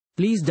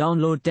Please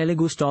download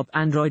Telugu's top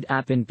Android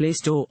app in Play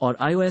Store or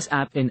iOS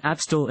app in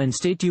App Store and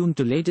stay tuned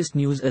to latest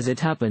news as it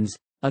happens.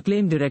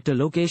 Acclaimed director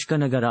Lokesh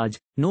Kanagaraj,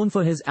 known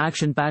for his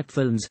action-packed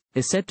films,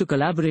 is set to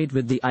collaborate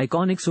with the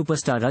iconic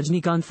superstar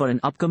Rajinikanth for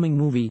an upcoming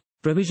movie,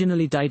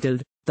 provisionally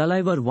titled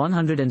Thalaivar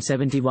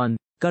 171.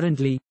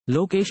 Currently,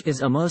 Lokesh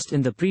is immersed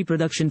in the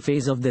pre-production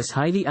phase of this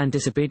highly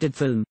anticipated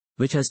film,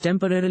 which has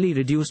temporarily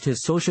reduced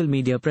his social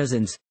media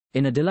presence.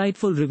 In a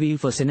delightful reveal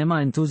for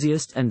cinema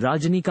enthusiasts and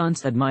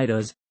Rajinikanth's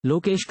admirers,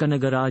 Lokesh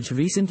Kanagaraj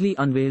recently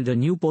unveiled a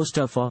new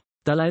poster for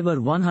Thalaivar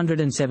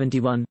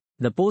 171.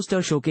 The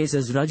poster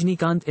showcases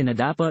Rajinikanth in a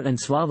dapper and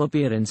suave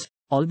appearance,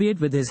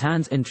 albeit with his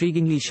hands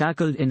intriguingly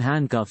shackled in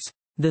handcuffs.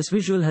 This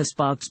visual has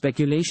sparked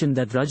speculation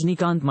that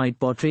Rajinikanth might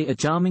portray a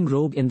charming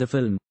rogue in the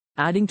film.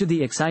 Adding to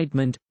the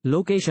excitement,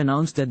 Lokesh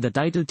announced that the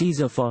title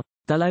teaser for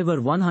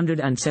Thalaivar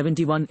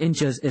 171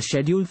 inches is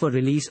scheduled for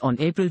release on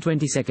April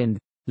 22.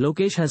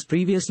 Lokesh has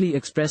previously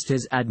expressed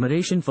his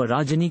admiration for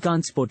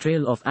Rajinikanth's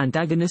portrayal of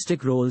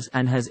antagonistic roles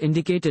and has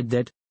indicated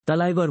that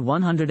Thalaivar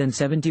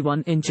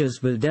 171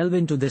 inches will delve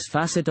into this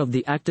facet of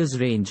the actor's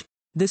range.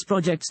 This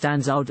project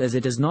stands out as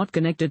it is not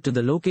connected to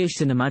the Lokesh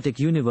Cinematic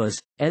Universe,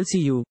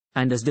 LCU,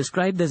 and is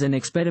described as an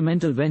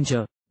experimental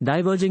venture,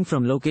 diverging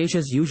from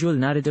Lokesh's usual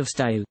narrative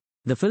style.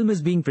 The film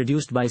is being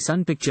produced by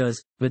Sun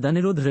Pictures, with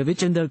Anirudh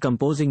Ravichander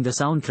composing the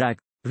soundtrack.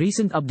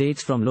 Recent updates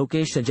from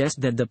Lokesh suggest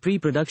that the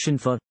pre-production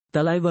for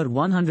Thalaivar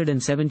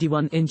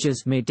 171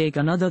 inches may take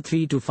another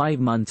 3 to 5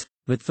 months,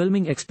 with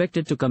filming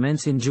expected to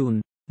commence in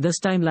June. This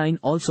timeline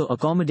also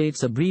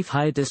accommodates a brief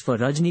hiatus for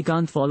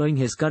Rajinikanth following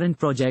his current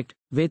project,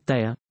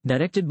 Vettaya,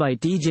 directed by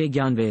T.J.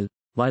 Gyanvel.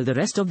 While the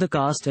rest of the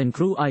cast and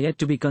crew are yet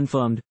to be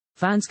confirmed,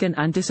 fans can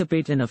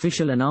anticipate an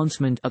official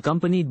announcement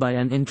accompanied by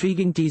an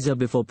intriguing teaser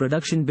before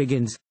production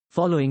begins.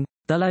 Following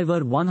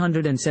Thalaivar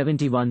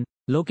 171,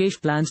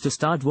 Lokesh plans to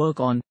start work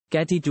on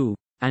Kati 2,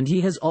 and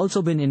he has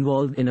also been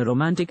involved in a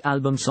romantic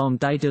album song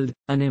titled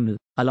Animal,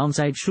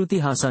 alongside Shruti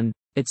Hassan.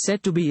 It's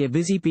set to be a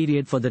busy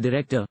period for the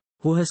director,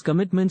 who has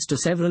commitments to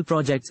several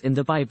projects in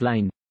the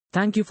pipeline.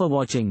 Thank you for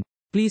watching.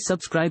 Please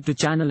subscribe to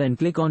channel and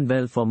click on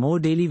bell for more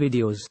daily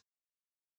videos.